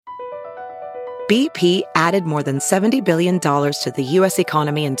BP added more than $70 billion to the U.S.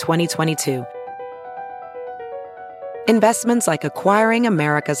 economy in 2022. Investments like acquiring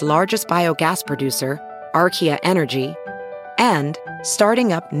America's largest biogas producer, Archaea Energy, and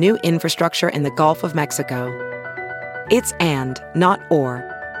starting up new infrastructure in the Gulf of Mexico. It's and, not or.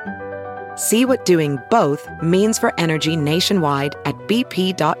 See what doing both means for energy nationwide at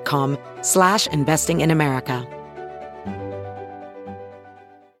bp.com/investing in America.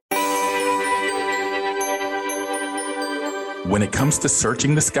 When it comes to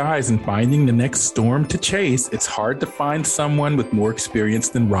searching the skies and finding the next storm to chase, it's hard to find someone with more experience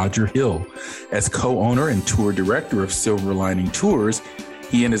than Roger Hill. As co-owner and tour director of Silver Lining Tours,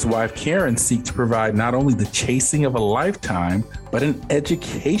 he and his wife Karen seek to provide not only the chasing of a lifetime, but an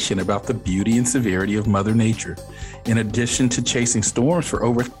education about the beauty and severity of Mother Nature. In addition to chasing storms for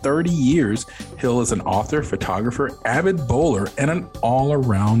over 30 years, Hill is an author, photographer, avid bowler, and an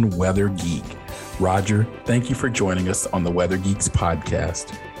all-around weather geek. Roger, thank you for joining us on the Weather Geeks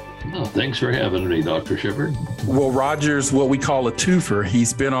podcast. Oh, thanks for having me, Dr. Shepard. Well, Roger's what we call a twofer.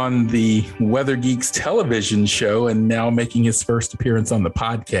 He's been on the Weather Geeks television show and now making his first appearance on the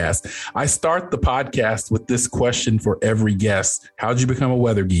podcast. I start the podcast with this question for every guest. How'd you become a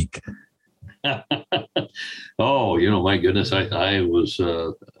weather geek? Oh, my goodness. I was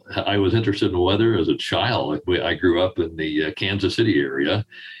interested in weather as a child. I grew up in the Kansas City area.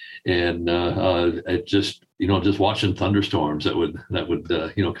 And it just watching thunderstorms that would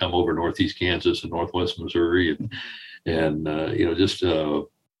come over northeast Kansas and northwest Missouri, and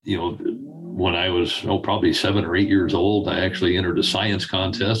when I was probably 7 or 8 years old, I actually entered a science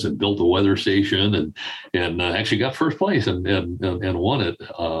contest and built a weather station and actually got first place and won it.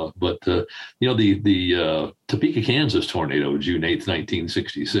 But the Topeka, Kansas tornado, June 8th,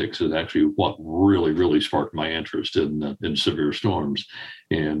 1966, is actually what really sparked my interest in severe storms.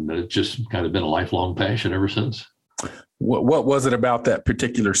 And it's just kind of been a lifelong passion ever since. What was it about that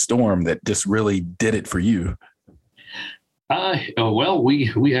particular storm that just really did it for you? Well,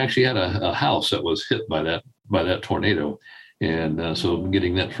 we actually had a house that was hit by that tornado. And so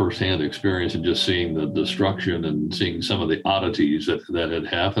getting that firsthand experience and just seeing the destruction and seeing some of the oddities that had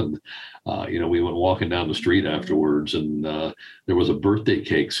happened, we went walking down the street afterwards, and there was a birthday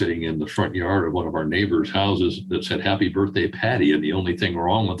cake sitting in the front yard of one of our neighbors' houses that said "Happy Birthday, Patty." And the only thing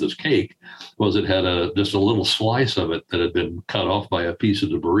wrong with this cake was it had just a little slice of it that had been cut off by a piece of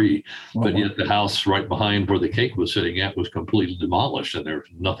debris. Oh, but yet the house right behind where the cake was sitting at was completely demolished, and there's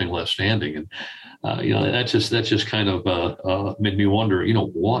nothing left standing. And that just kind of made me wonder,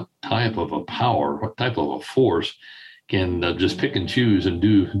 what type of a power, what type of a force can just pick and choose and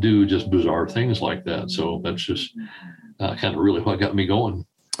do just bizarre things like that. So that's just kind of really what got me going.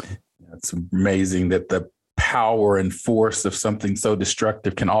 It's amazing that the power and force of something so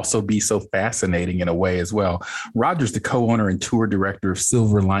destructive can also be so fascinating in a way as well. Roger's the co-owner and tour director of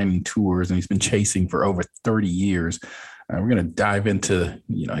Silver Lining Tours, and he's been chasing for over 30 years. We're going to dive into,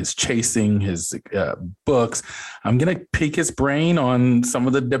 his chasing, his books. I'm going to pick his brain on some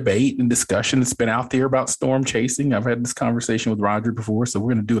of the debate and discussion that's been out there about storm chasing. I've had this conversation with Roger before, so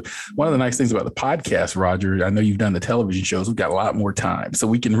we're going to do it. One of the nice things about the podcast, Roger, I know you've done the television shows. We've got a lot more time, so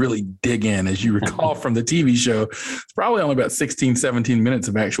we can really dig in. As you recall from the TV show, it's probably only about 16, 17 minutes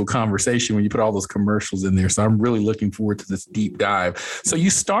of actual conversation when you put all those commercials in there. So I'm really looking forward to this deep dive. So you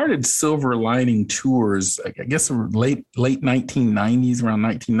started Silver Lining Tours, I guess, late 1990s, around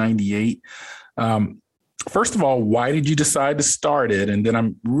 1998. First of all, why did you decide to start it? And then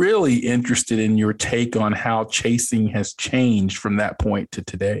I'm really interested in your take on how chasing has changed from that point to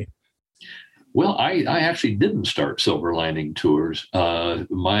today. Well, I actually didn't start Silver Lining Tours.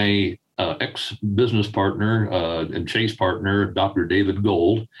 My ex-business partner and chase partner, Dr. David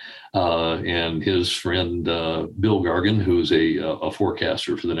Gold, and his friend Bill Gargan, who's a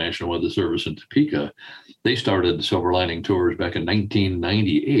forecaster for the National Weather Service in Topeka, they started Silver Lining Tours back in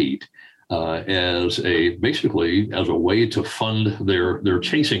 1998 as a way to fund their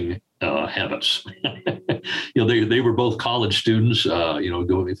chasing habits. They were both college students,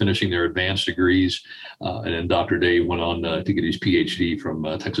 finishing their advanced degrees, and then Dr. Dave went on to get his PhD from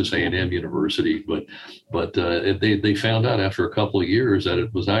Texas A&M University. But they found out after a couple of years that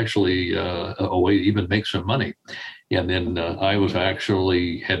it was actually a way to even make some money. And then I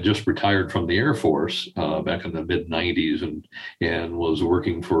had just retired from the Air Force back in the mid 90s and was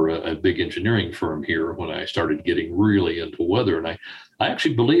working for a big engineering firm here when I started getting really into weather. And I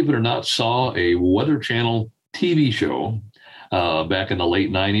actually, believe it or not, saw a Weather Channel TV show back in the late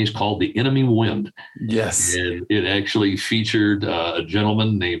 90s called The Enemy Wind. Yes. And it actually featured a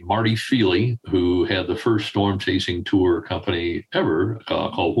gentleman named Marty Feely, who had the first storm chasing tour company ever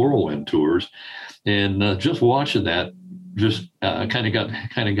called Whirlwind Tours. And just watching that, just kind of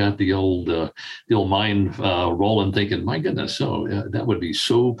got the old mind rolling, thinking, my goodness, so that would be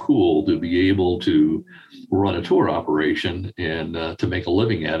so cool to be able to run a tour operation and to make a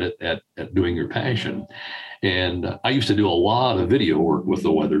living at it, at doing your passion. And I used to do a lot of video work with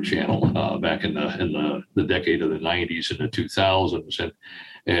the Weather Channel back in the decade of the 90s and the 2000s,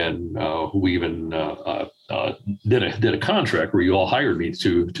 and we even did a contract where you all hired me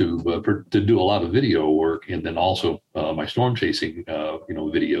to do a lot of video work, and then also my storm chasing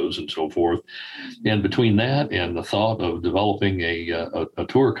videos and so forth. And between that and the thought of developing a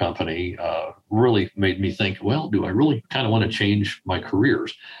tour company really made me think, well, do I really kind of want to change my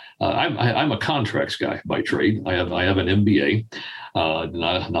careers? I'm a contracts guy by trade. I have an MBA,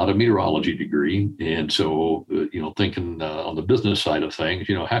 not a meteorology degree, and so thinking on the business side of things,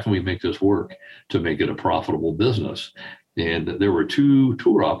 how can we make this work to make it a profitable business? And there were two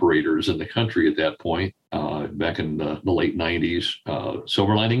tour operators in the country at that point, back in the late 90s,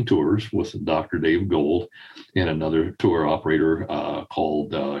 Silver Lining Tours with Dr. Dave Gold, and another tour operator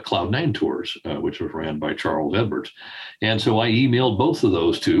called Cloud9 Tours, which was ran by Charles Edwards. And so I emailed both of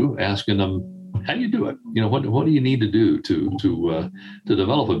those two, asking them, how do you do it? What do you need to do to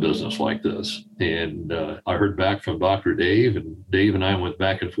develop a business like this? And I heard back from Dr. Dave, and Dave and I went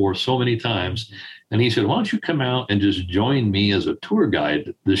back and forth so many times. And he said, why don't you come out and just join me as a tour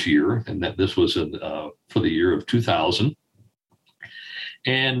guide this year? And that this was for the year of 2000.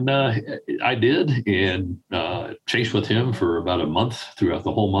 And I did, and chased with him for about a month, throughout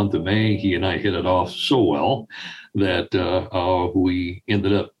the whole month of May. He and I hit it off so well that we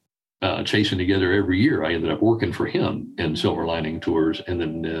ended up chasing together every year. I ended up working for him in Silver Lining Tours. And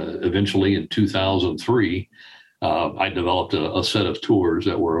then eventually in 2003, I developed a set of tours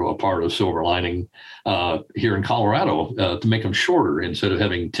that were a part of Silver Lining here in Colorado to make them shorter. Instead of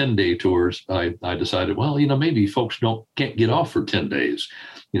having 10-day tours, I decided, well, maybe folks can't get off for 10 days.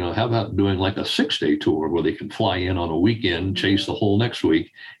 How about doing like a 6-day tour where they can fly in on a weekend, chase the whole next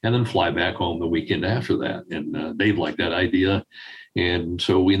week, and then fly back home the weekend after that? And Dave liked that idea. And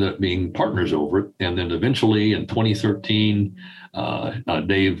so we ended up being partners over it. And then eventually in 2013,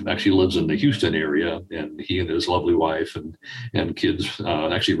 Dave actually lives in the Houston area, and he and his lovely wife and kids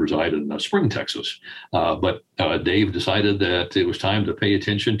actually reside in Spring, Texas. But Dave decided that it was time to pay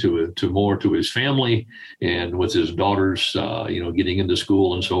attention to more to his family, and with his daughters, getting into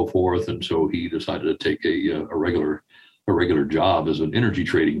school and so forth. And so he decided to take a regular job as an energy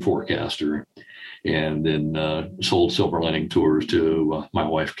trading forecaster, and then sold Silver Lining Tours to my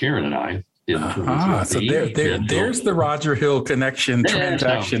wife Karen and I. So there's the Roger Hill connection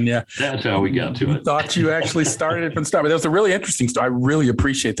transaction. That's how we got to it. Thought you actually started from start, but that was a really interesting story. I really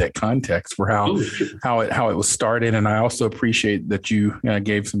appreciate that context for how it was started, and I also appreciate that you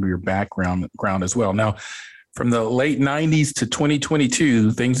gave some of your background as well. Now, from the late 90s to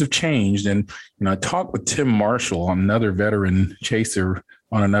 2022, things have changed, and I talked with Tim Marshall, another veteran chaser,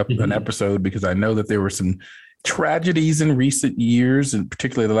 on an episode, because I know that there were some tragedies in recent years, and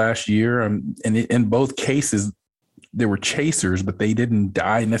particularly the last year. And in both cases, there were chasers, but they didn't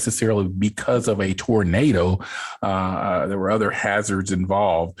die necessarily because of a tornado. There were other hazards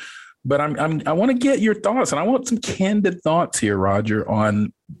involved. But I want to get your thoughts, and I want some candid thoughts here, Roger,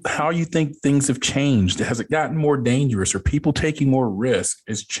 on how you think things have changed. Has it gotten more dangerous? Are people taking more risk?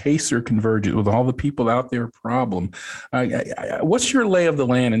 Is chaser convergent with all the people out there a problem? What's your lay of the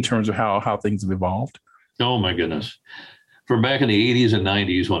land in terms of how things have evolved? Oh my goodness. From back in the 80s and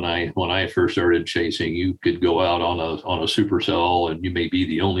 90s, when I first started chasing, you could go out on a supercell and you may be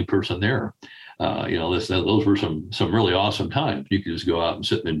the only person there. Those were some really awesome times. You could just go out and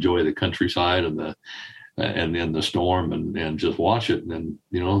sit and enjoy the countryside and the storm and just watch it. And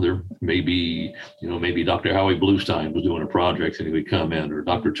then, there may be, maybe Dr. Howie Bluestein was doing a project and he would come in, or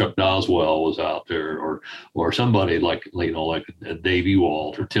Dr. Chuck Doswell was out there, or somebody like Dave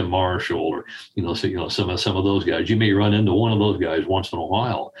Ewald or Tim Marshall, or, some of those guys. You may run into one of those guys once in a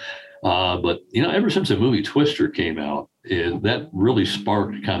while. But ever since the movie Twister came out, that really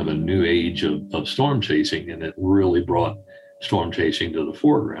sparked kind of a new age of storm chasing, and it really brought storm chasing to the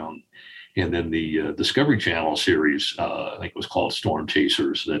foreground. And then the Discovery Channel series, I think it was called Storm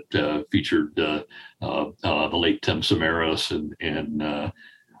Chasers, that featured the late Tim Samaras and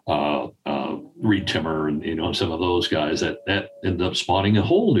Reed Timmer and some of those guys. That ended up spawning a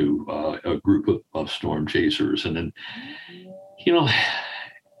whole new group of storm chasers. And then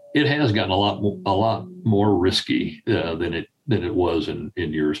it has gotten a lot more risky than it was in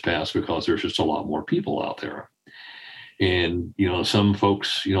years past, because there's just a lot more people out there. And, some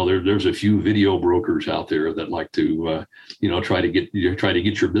folks, there's a few video brokers out there that like to, try to get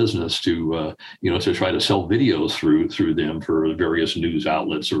your business to, to try to sell videos through them for various news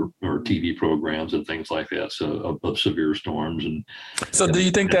outlets or TV programs and things like that. So of severe storms. And so do you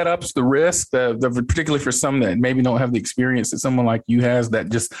think that ups the risk, particularly for some that maybe don't have the experience that someone like you has,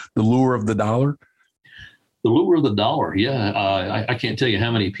 that just the lure of the dollar? The lure of the dollar, yeah. I can't tell you how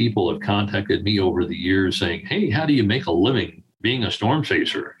many people have contacted me over the years saying, "Hey, how do you make a living being a storm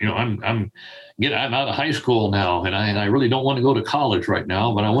chaser? I'm out of high school now, and I really don't want to go to college right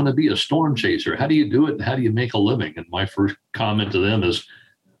now, but I want to be a storm chaser. How do you do it? And how do you make a living?" And my first comment to them is,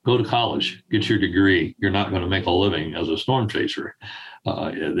 "Go to college, get your degree. You're not going to make a living as a storm chaser."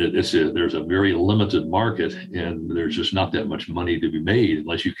 There's a very limited market, and there's just not that much money to be made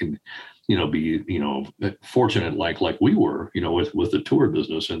unless you can, be, fortunate like we were, with the tour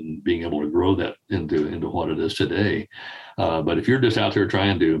business and being able to grow that into what it is today. But if you're just out there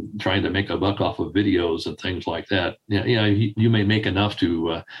trying to make a buck off of videos and things like that, you may make enough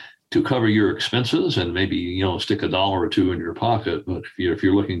to cover your expenses and maybe, stick $1 or $2 in your pocket. But if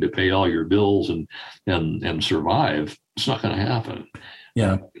you're looking to pay all your bills and survive, it's not going to happen.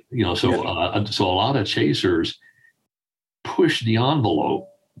 Yeah. So a lot of chasers push the envelope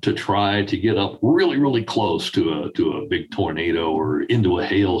to try to get up really, really close to a big tornado or into a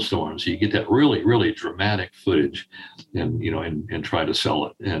hailstorm. So you get that really, really dramatic footage and try to sell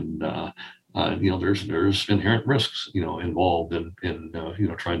it. And, there's inherent risks, involved in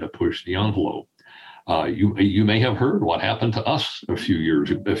trying to push the envelope. You may have heard what happened to us a few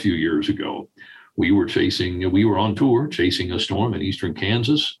years ago. We were on tour chasing a storm in eastern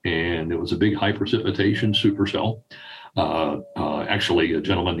Kansas, and it was a big high precipitation supercell. Actually, a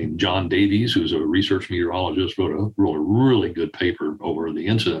gentleman named John Davies, who's a research meteorologist, wrote a really good paper over the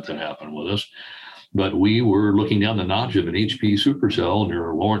incident that happened with us. But we were looking down the notch of an HP supercell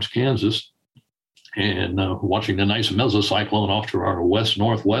near Lawrence, Kansas, and watching the nice mesocyclone off to our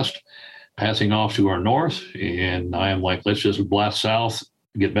west-northwest, passing off to our north. And I am like, let's just blast south,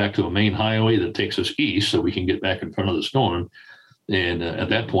 get back to a main highway that takes us east so we can get back in front of the storm. And at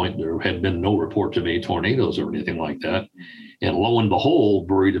that point, there had been no report of any tornadoes or anything like that. And lo and behold,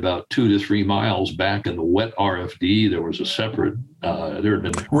 buried about 2 to 3 miles back in the wet RFD, there was a separate, there had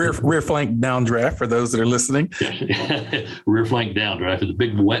been rear flank downdraft for those that are listening. Rear flank downdraft is a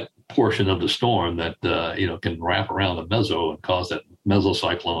big wet portion of the storm that can wrap around the meso and cause that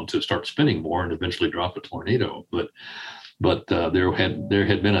mesocyclone to start spinning more and eventually drop a tornado. But there had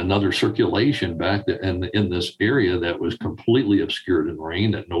been another circulation back in this area that was completely obscured in rain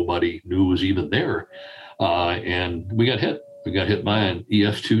that nobody knew was even there, and we got hit. We got hit by an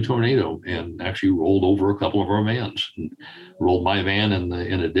EF2 tornado and actually rolled over a couple of our vans. And rolled my van in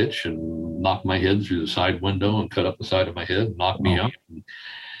a ditch and knocked my head through the side window and cut up the side of my head, and knocked me out.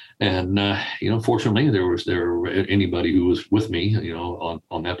 And fortunately, anybody who was with me,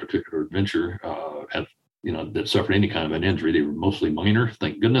 on that particular adventure, had that suffered any kind of an injury. They were mostly minor,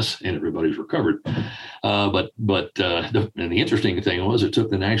 thank goodness, and everybody's recovered. But the interesting thing was, it took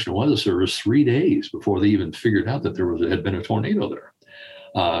the National Weather Service 3 days before they even figured out that had been a tornado there,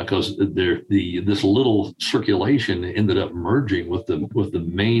 because this little circulation ended up merging with the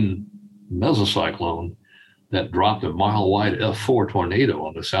main mesocyclone that dropped a mile-wide F4 tornado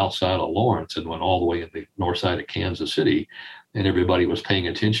on the south side of Lawrence and went all the way in the north side of Kansas City. And everybody was paying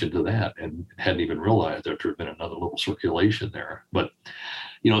attention to that and hadn't even realized that there had been another little circulation there. But,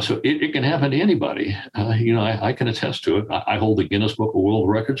 so it can happen to anybody. I can attest to it. I hold the Guinness Book of World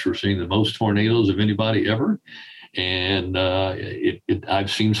Records for seeing the most tornadoes of anybody ever. And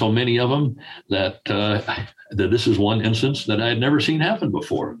I've seen so many of them that this is one instance that I had never seen happen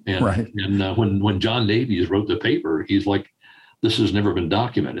before. And, right. And when John Davies wrote the paper, he's like, this has never been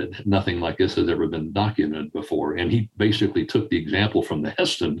documented. Nothing like this has ever been documented before. And he basically took the example from the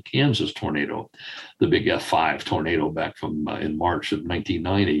Heston, Kansas tornado, the big F5 tornado back from in March of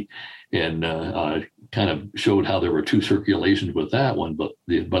 1990, and kind of showed how there were 2 circulations with that one, but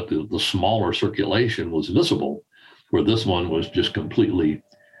the smaller circulation was visible, where this one was just completely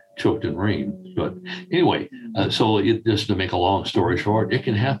choked in rain. But anyway, so just to make a long story short, it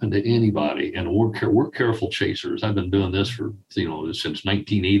can happen to anybody, and we're careful chasers. I've been doing this for since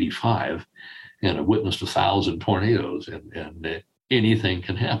 1985, and I've witnessed 1,000 tornadoes, and anything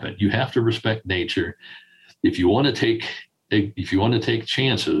can happen. You have to respect nature. If you want to take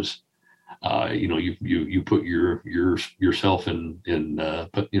chances, you put yourself in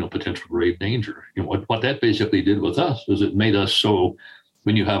potential grave danger. What that basically did with us is it made us so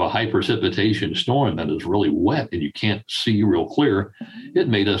when you have a high precipitation storm that is really wet and you can't see real clear, it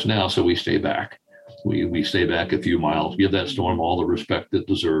made us now. So we stay back. We stay back a few miles, give that storm all the respect it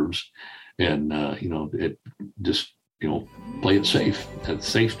deserves. And, it just, play it safe.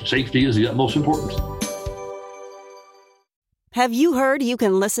 Safety is the utmost importance. Have you heard you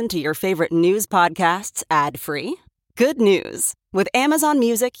can listen to your favorite news podcasts ad-free? Good news. With Amazon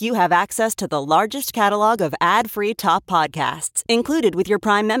Music, you have access to the largest catalog of ad-free top podcasts included with your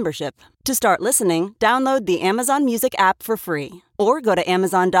Prime membership. To start listening, download the Amazon Music app for free or go to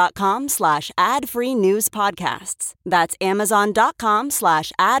amazon.com/ad-free news podcasts. That's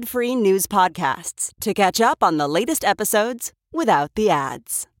amazon.com/ad-free news podcasts to catch up on the latest episodes without the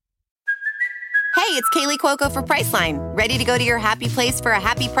ads. Hey, it's Kaylee Cuoco for Priceline. Ready to go to your happy place for a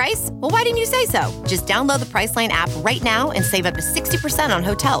happy price? Well, why didn't you say so? Just download the Priceline app right now and save up to 60% on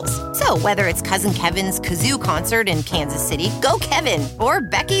hotels. So whether it's Cousin Kevin's Kazoo Concert in Kansas City, go Kevin, or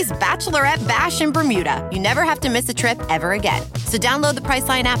Becky's Bachelorette Bash in Bermuda, you never have to miss a trip ever again. So download the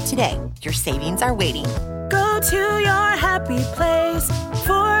Priceline app today. Your savings are waiting. Go to your happy place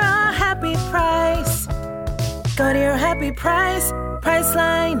for a happy price. Go to your happy price,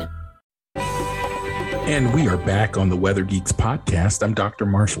 Priceline. And we are back on the Weather Geeks podcast. I'm Dr.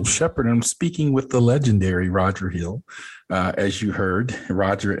 Marshall Shepard, and I'm speaking with the legendary Roger Hill. As you heard,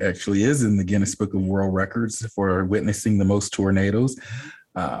 Roger actually is in the Guinness Book of World Records for witnessing the most tornadoes.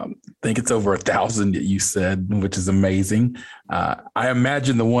 I think it's over 1,000 that you said, which is amazing. I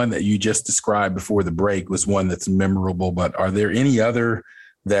imagine the one that you just described before the break was one that's memorable, but are there any other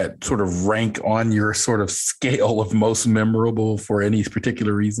that sort of rank on your sort of scale of most memorable for any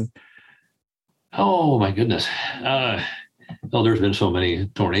particular reason? Oh, my goodness. There's been so many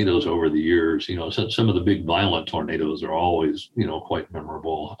tornadoes over the years. Some of the big violent tornadoes are always, quite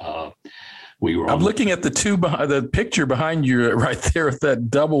memorable. I'm looking at the picture behind you right there with that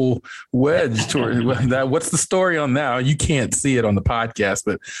double wedge. What's the story on that? You can't see it on the podcast,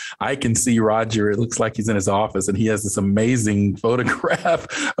 but I can see Roger. It looks like he's in his office, and he has this amazing photograph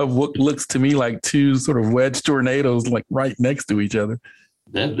of what looks to me like two sort of wedge tornadoes, like right next to each other.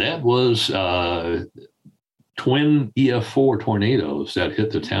 That was twin EF4 tornadoes that hit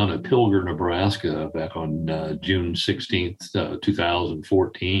the town of Pilger, Nebraska back on June 16th,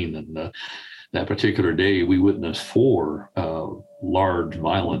 2014. And that particular day, we witnessed four large,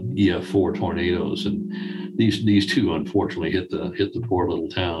 violent EF4 tornadoes. And these two, unfortunately, hit the poor little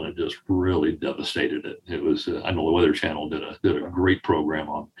town and just really devastated it. It was, I know the Weather Channel did a great program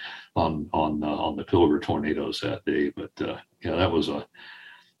on the Pilger tornadoes that day. But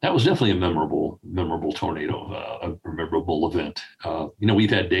that was definitely a memorable tornado, a memorable event.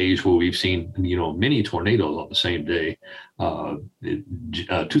 We've had days where we've seen, many tornadoes on the same day.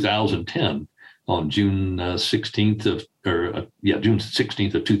 2010, on June 16th of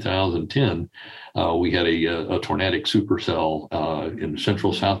 2010, we had a tornadic supercell in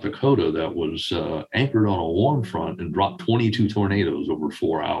central South Dakota that was anchored on a warm front and dropped 22 tornadoes over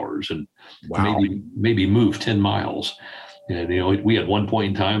 4 hours and maybe moved 10 miles. And, we had one point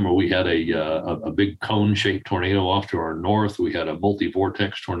in time where we had a big cone-shaped tornado off to our north. We had a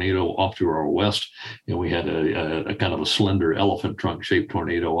multi-vortex tornado off to our west. And we had a kind of a slender elephant trunk-shaped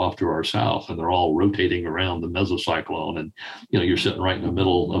tornado off to our south. And they're all rotating around the mesocyclone. And, you're sitting right in the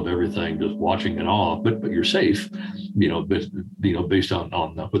middle of everything, just watching in awe. But you're safe, based on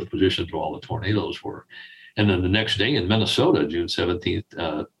what the positions of all the tornadoes were. And then the next day in Minnesota, June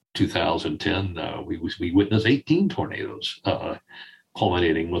 17th, 2010, we witnessed 18 tornadoes,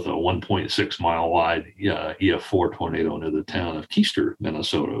 culminating with a 1.6 mile wide EF4 tornado near the town of Keister,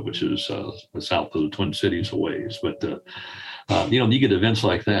 Minnesota, which is south of the Twin Cities a ways. But you get events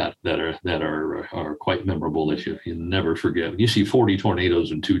like that are quite memorable that you never forget. When you see 40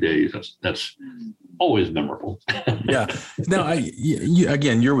 tornadoes in 2 days, that's always memorable. Yeah. Now,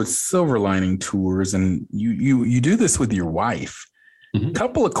 you're with Silver Lining Tours, and you do this with your wife. Mm-hmm.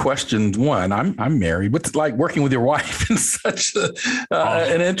 Couple of questions. One, I'm married. What's it like working with your wife in such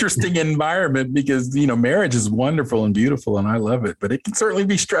an interesting environment? Because, marriage is wonderful and beautiful, and I love it, but it can certainly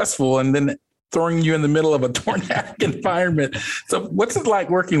be stressful. And then throwing you in the middle of a tornadic environment. So what's it like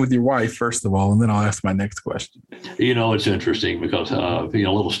working with your wife, first of all, and then I'll ask my next question. It's interesting because, a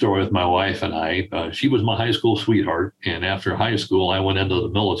little story with my wife and I, she was my high school sweetheart. And after high school, I went into the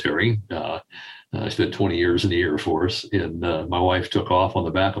military. I spent 20 years in the Air Force, and my wife took off on the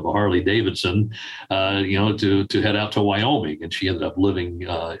back of a Harley Davidson, to head out to Wyoming. And she ended up living,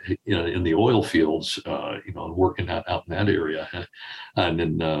 in the oil fields, and working out in that area. And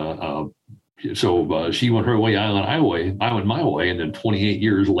then she went her way, I went my way. And then 28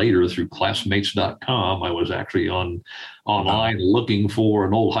 years later, through classmates.com, I was actually online looking for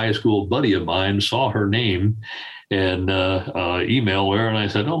an old high school buddy of mine, saw her name and emailed her. And I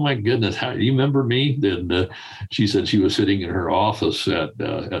said, oh, my goodness, how do you remember me? And she said she was sitting in her office at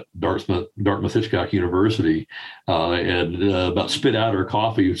Dartmouth Hitchcock University and about spit out her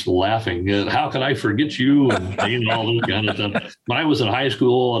coffee, was laughing. How could I forget you? And all this kind of stuff. When I was in high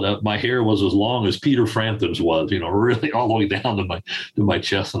school, my hair was as long as Peter Frampton's was, really all the way down to my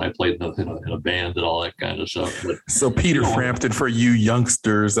chest. And I played in a band and all that kind of stuff. But, so Peter Frampton, for you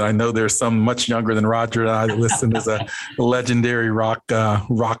youngsters, I know there's some much younger than Roger and I that listen, is a legendary rock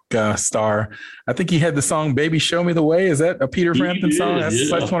star. I think he had the song "Baby Show Me the Way." Is that a Peter Frampton song?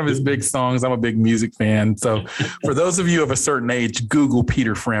 That's one of his big songs. I'm a big music fan. So for those of you of a certain age, Google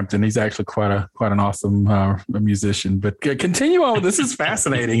Peter Frampton. He's actually quite an awesome musician. But continue on. This is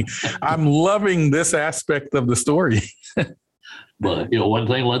fascinating. I'm loving this aspect of the story. But, one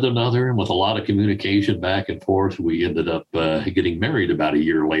thing led to another, and with a lot of communication back and forth, we ended up getting married about a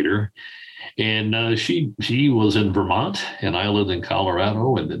year later. And she was in Vermont, and I lived in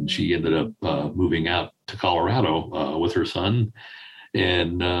Colorado, and then she ended up moving out to Colorado with her son.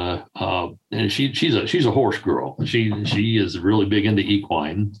 And she's a horse girl. She is really big into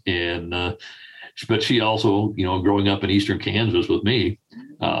equine, and but she also, growing up in eastern Kansas with me,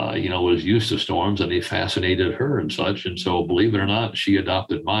 was used to storms, and they fascinated her and such. And so, believe it or not, she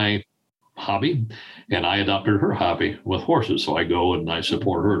adopted my hobby, and I adopted her hobby with horses. So I go and I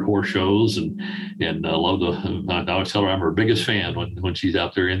support her at horse shows, and love I always tell her I'm her biggest fan when she's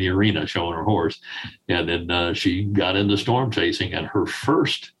out there in the arena showing her horse. And then she got into storm chasing, and her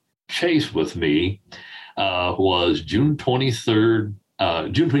first chase with me was June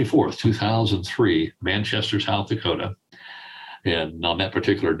 24th, 2003, Manchester, South Dakota. And on that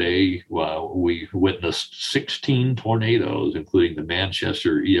particular day, we witnessed 16 tornadoes, including the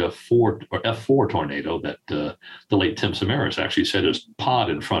Manchester F4 tornado that the late Tim Samaras actually set his pod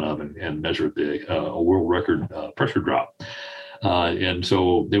in front of and measured a world record pressure drop. And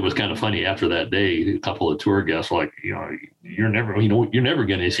so it was kind of funny. After that day, a couple of tour guests were like, you're never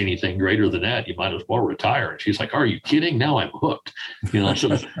going to see anything greater than that. You might as well retire. And she's like, are you kidding? Now I'm hooked.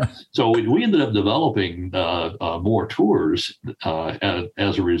 So we ended up developing more tours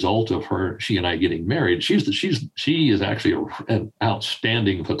as a result of she and I getting married. She is actually an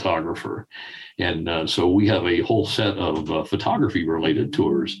outstanding photographer. And so we have a whole set of photography-related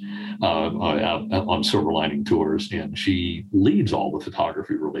tours on Silver Lining Tours, and she leads all the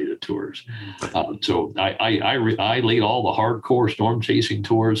photography-related tours. So I lead all the hardcore storm chasing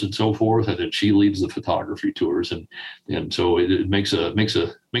tours and so forth, and then she leads the photography tours, and so it makes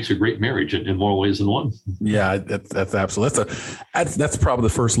a great marriage in more ways than one. Yeah, that's absolutely that's probably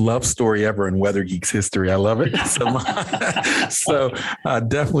the first love story ever in Weather Geeks history. I love it. So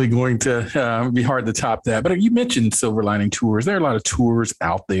definitely going to be hard to top that. But you mentioned Silver Lining Tours. There are a lot of tours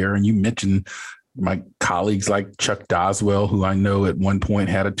out there, and you mentioned my colleagues like Chuck Doswell, who I know at one point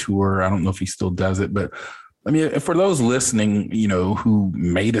had a tour. I don't know if he still does it, but I mean, for those listening, who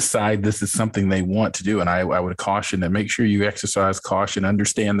may decide this is something they want to do, and I would caution that make sure you exercise caution,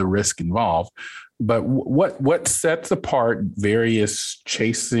 understand the risk involved. But what sets apart various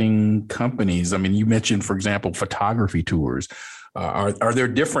chasing companies? I mean, you mentioned, for example, photography tours. Are there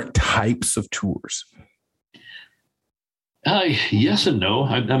different types of tours? Yes and no.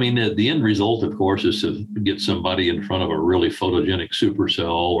 I mean, the end result, of course, is to get somebody in front of a really photogenic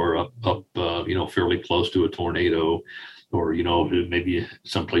supercell or up fairly close to a tornado, or maybe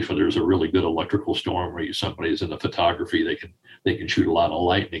someplace where there's a really good electrical storm where somebody's in the photography, they can shoot a lot of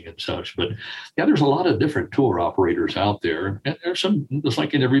lightning and such. But yeah, there's a lot of different tour operators out there, and there's some, just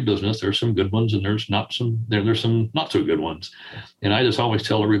like in every business, there's some good ones and there's some not so good ones. And I just always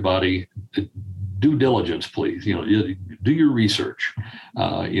tell everybody, due diligence, please. Do your research,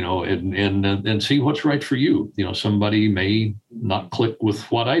 and see what's right for you. Somebody may not click with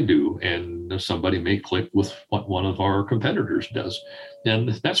what I do, and somebody may click with what one of our competitors does, and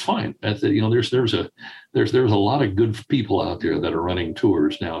that's fine. There's a lot of good people out there that are running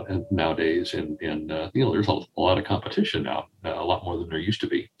tours nowadays, and there's a lot of competition now, a lot more than there used to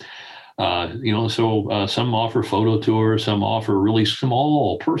be. So some offer photo tours, some offer really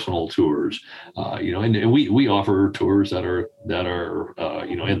small personal tours, and we offer tours that are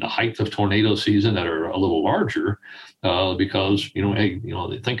in the height of tornado season that are a little larger, because,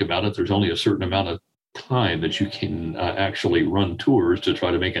 think about it, there's only a certain amount of time that you can actually run tours to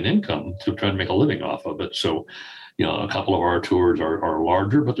try to make an income, to try to make a living off of it. So, A couple of our tours are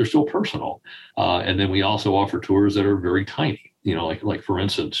larger, but they're still personal. And then we also offer tours that are very tiny. Like for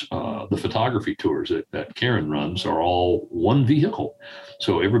instance, the photography tours that Karen runs are all one vehicle.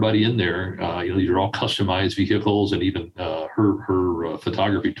 So everybody in there, these are all customized vehicles, and even her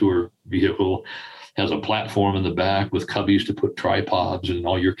photography tour vehicle has a platform in the back with cubbies to put tripods and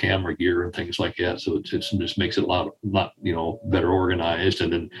all your camera gear and things like that. So it just makes it a lot better organized.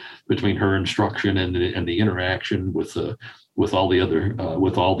 And then between her instruction and the interaction with all the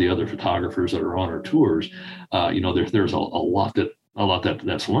other photographers that are on our tours, there's a lot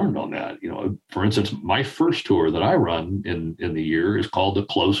that's learned on that. For instance, my first tour that I run in the year is called the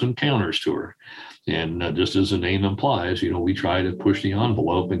Close Encounters Tour. And just as the name implies, we try to push the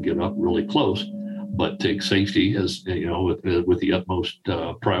envelope and get up really close, but take safety as with the utmost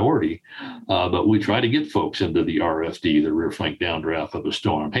priority. But we try to get folks into the RFD, the rear flank downdraft of a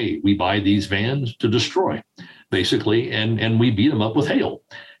storm. Hey, we buy these vans to destroy, basically, and we beat them up with hail.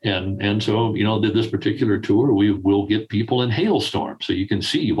 And so, this particular tour, we will get people in hailstorms. So you can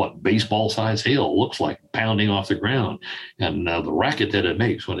see what baseball-sized hail looks like pounding off the ground, and the racket that it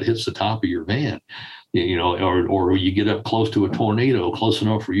makes when it hits the top of your van. Or you get up close to a tornado, close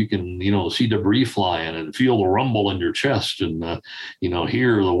enough where you can, see debris flying and feel the rumble in your chest and,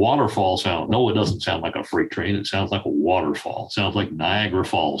 hear the waterfall sound. No, it doesn't sound like a freight train. It sounds like a waterfall. It sounds like Niagara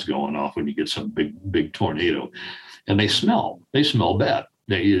Falls going off when you get some big tornado. And they smell bad.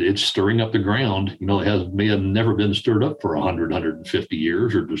 It's stirring up the ground. It may have never been stirred up for 100, 150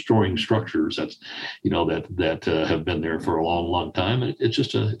 years, or destroying structures that have been there for a long time. It's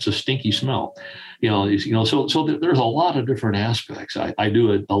just it's a stinky smell. So there's a lot of different aspects. I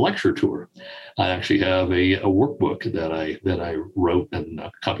do a lecture tour. I actually have a workbook that I wrote and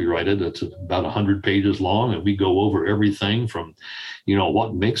copyrighted. It's about 100 pages long, and we go over everything from,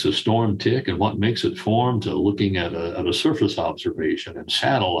 what makes a storm tick and what makes it form, to looking at a surface observation and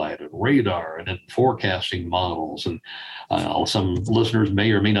satellite and radar and then forecasting models. And some listeners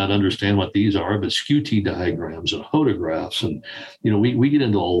may or may not understand what these are, but SCUTI diagrams and photographs. And, we get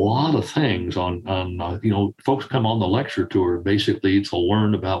into a lot of things on folks come on the lecture tour basically to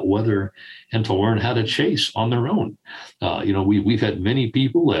learn about weather and to learn how to chase on their own. We've had many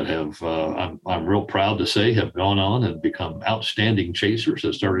people that have, I'm real proud to say, have gone on and become outstanding chasers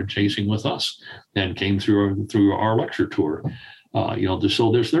that started chasing with us and came through our lecture tour.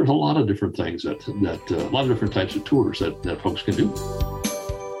 So there's a lot of different things that a lot of different types of tours that folks can do.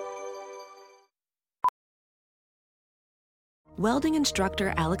 Welding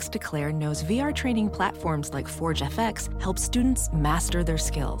instructor Alex DeClaire knows VR training platforms like Forge FX help students master their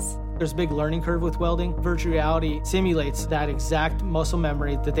skills. There's a big learning curve with welding. Virtual reality simulates that exact muscle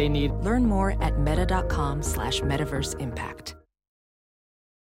memory that they need. Learn more at meta.com/metaverseimpact.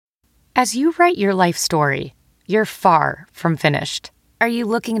 As you write your life story, you're far from finished. Are you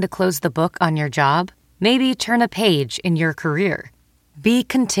looking to close the book on your job? Maybe turn a page in your career? Be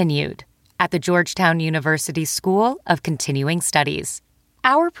continued at the Georgetown University School of Continuing Studies.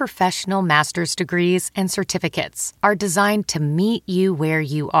 Our professional master's degrees and certificates are designed to meet you where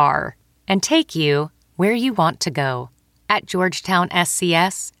you are and take you where you want to go. At Georgetown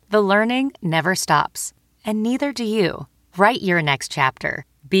SCS, the learning never stops, and neither do you. Write your next chapter.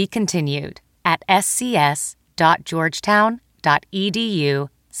 Be continued at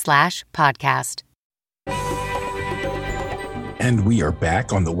scs.georgetown.edu/podcast. And we are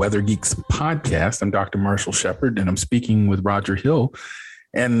back on the Weather Geeks podcast. I'm Dr. Marshall Shepard, and I'm speaking with Roger Hill.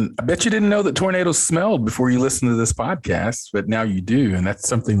 And I bet you didn't know that tornadoes smelled before you listened to this podcast, but now you do. And that's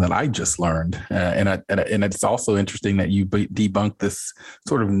something that I just learned. And it's also interesting that you debunked this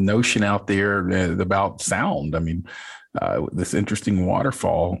sort of notion out there about sound. I mean, this interesting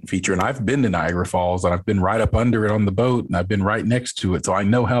waterfall feature. And I've been to Niagara Falls, and I've been right up under it on the boat, and I've been right next to it. So I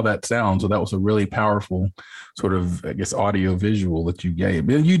know how that sounds. So that was a really powerful sort of, I guess, audio visual that you gave.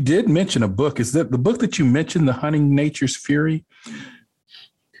 And you did mention a book. Is that the book that you mentioned, The Hunting Nature's Fury?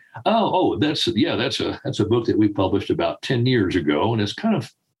 That's a book that we published about 10 years ago. And it's kind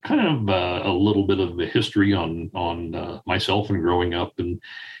of a little bit of a history on myself and growing up, and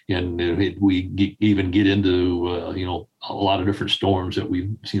we even get into a lot of different storms that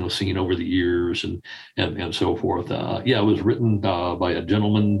we've seen over the years and so forth. It was written by a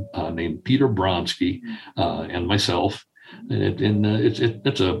gentleman named Peter Bronsky and myself, and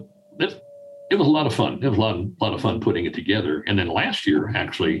it was a lot of fun. It was a lot of fun putting it together. And then last year,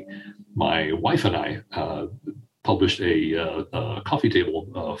 actually, my wife and I published a coffee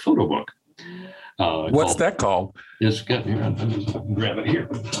table photo book. What's that called? It's got, let me grab it here.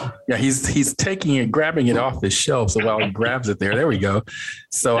 Yeah, he's taking it, grabbing it off his shelf. So while he grabs it there we go.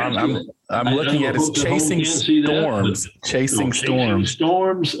 So I'm looking at his Chasing Storms. Chasing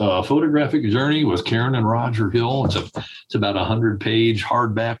Storms. Photographic Journey with Karen and Roger Hill. It's about 100-page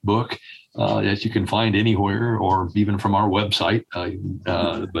hardback book that you can find anywhere or even from our website.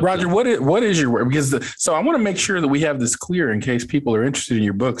 Roger, what is your work? So I want to make sure that we have this clear in case people are interested in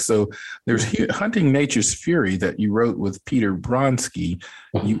your book. So there's Hunting Nature's Fury that you wrote with Peter Bronski.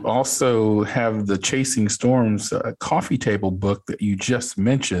 You also have the Chasing Storms coffee table book that you just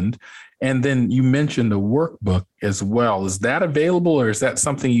mentioned. And then you mentioned a workbook as well. Is that available, or is that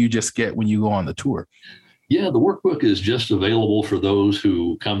something you just get when you go on the tour? Yeah, the workbook is just available for those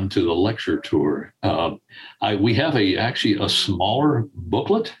who come to the lecture tour. We have actually a smaller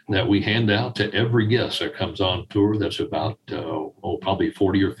booklet that we hand out to every guest that comes on tour. That's about probably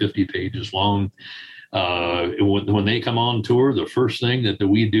 40 or 50 pages long. When they come on tour, the first thing that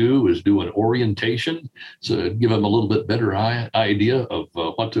we do is do an orientation, so give them a little bit better idea of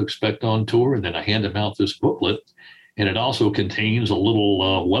what to expect on tour, and then I hand them out this booklet. And it also contains a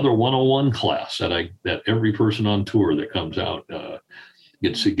little Weather 101 class that every person on tour that comes out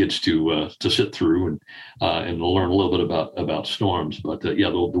gets to sit through and learn a little bit about storms. But the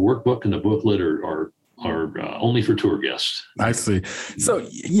workbook and the booklet are only for tour guests. I see. So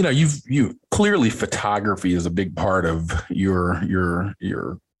you clearly photography is a big part of your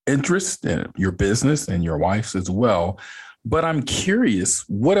interest and your business and your wife's as well. But I'm curious,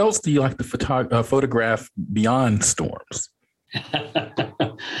 what else do you like to photograph beyond storms?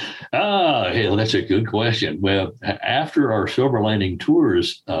 That's a good question. Well, after our Silver Lining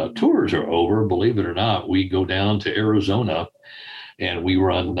tours are over, believe it or not, we go down to Arizona and we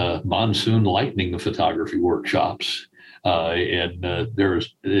run monsoon lightning photography workshops.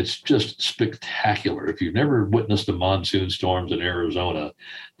 It's just spectacular. If you've never witnessed the monsoon storms in Arizona,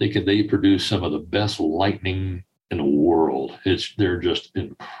 they produce some of the best lightning in the world. They're just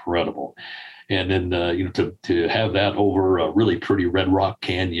incredible. And then to have that over a really pretty Red Rock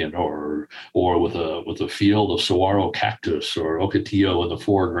Canyon or with a field of saguaro cactus or ocotillo in the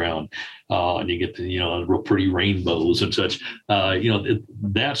foreground, and you get real pretty rainbows and such.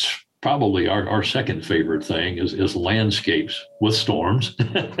 That's probably our second favorite thing is landscapes with storms.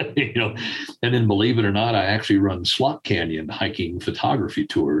 And then, believe it or not, I actually run Slot Canyon hiking photography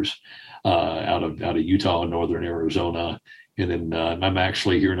tours out of Utah and northern Arizona. And then I'm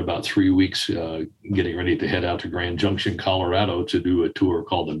actually here in about 3 weeks getting ready to head out to Grand Junction, Colorado to do a tour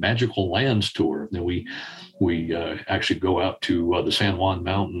called the Magical Lands Tour. And we actually go out to the San Juan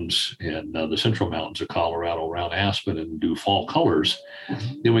Mountains and the Central Mountains of Colorado around Aspen and do fall colors.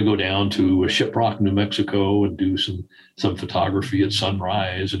 Mm-hmm. Then we go down to Shiprock, New Mexico and do some photography at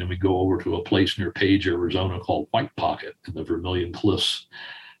sunrise. And then we go over to a place near Page, Arizona called White Pocket in the Vermilion Cliffs.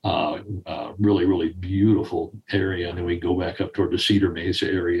 Really, really beautiful area. And then we go back up toward the Cedar Mesa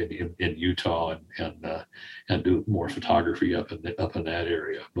area in Utah and do more photography up in that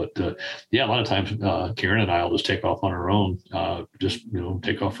area. But a lot of times Karen and I will just take off on our own,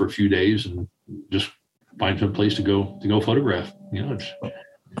 take off for a few days and just find some place to go photograph.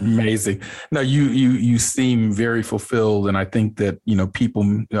 Amazing. Now you seem very fulfilled, and I think that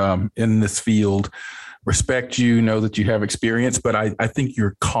people in this field respect you, know that you have experience, but I think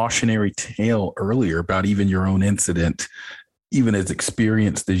your cautionary tale earlier about even your own incident, even as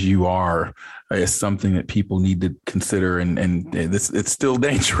experienced as you are, is something that people need to consider. And it's still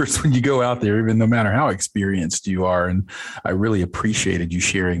dangerous when you go out there, even no matter how experienced you are. And I really appreciated you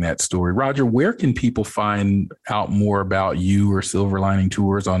sharing that story. Roger, where can people find out more about you or Silver Lining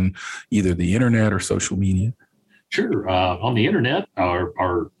Tours on either the internet or social media? Sure. On the internet,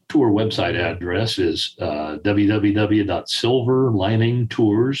 our tour website address is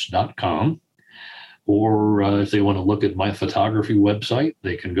www.silverliningtours.com. Or if they want to look at my photography website,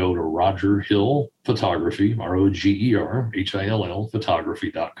 they can go to Roger Hill Photography, ROGERHILL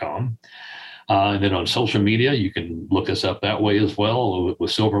photography.com. And then on social media, you can look us up that way as well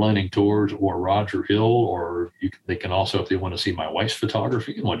with Silver Lining Tours or Roger Hill, or they can also, if they want to see my wife's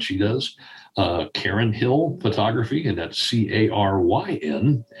photography and what she does, Karen Hill Photography, and that's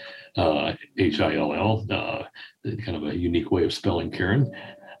CARYN HILL, kind of a unique way of spelling Karen.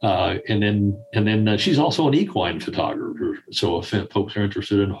 And then she's also an equine photographer. So if folks are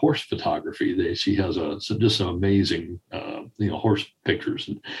interested in horse photography, she has just some amazing, horse pictures.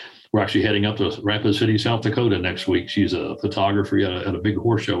 And we're actually heading up to Rapid City, South Dakota next week. She's a photographer at a big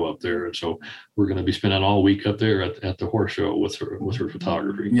horse show up there. And so we're going to be spending all week up there at the horse show with her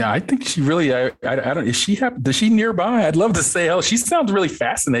photography. Yeah, I think she really, I don't, is she nearby? I'd love to say, she sounds really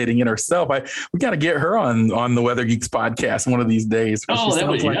fascinating in herself. We got to get her on the Weather Geeks podcast one of these days.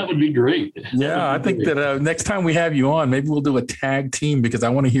 That would be great. Yeah, I think that next time we have you on, maybe we'll do a tag team, because I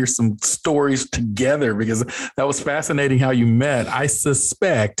want to hear some stories together, because that was fascinating how you met. I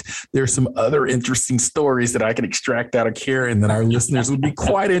suspect there's some other interesting stories that I can extract out of Karen that our listeners would be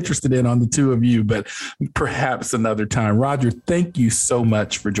quite interested in on the two of you, but perhaps another time. Roger, thank you so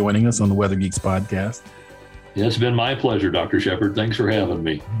much for joining us on the Weather Geeks podcast. Yeah, it's been my pleasure, Dr. Shepard. Thanks for having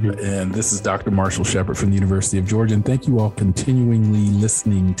me. And this is Dr. Marshall Shepard from the University of Georgia. And thank you all continually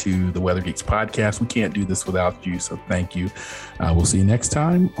listening to the Weather Geeks podcast. We can't do this without you, so thank you. We'll see you next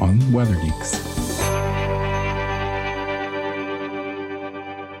time on Weather Geeks.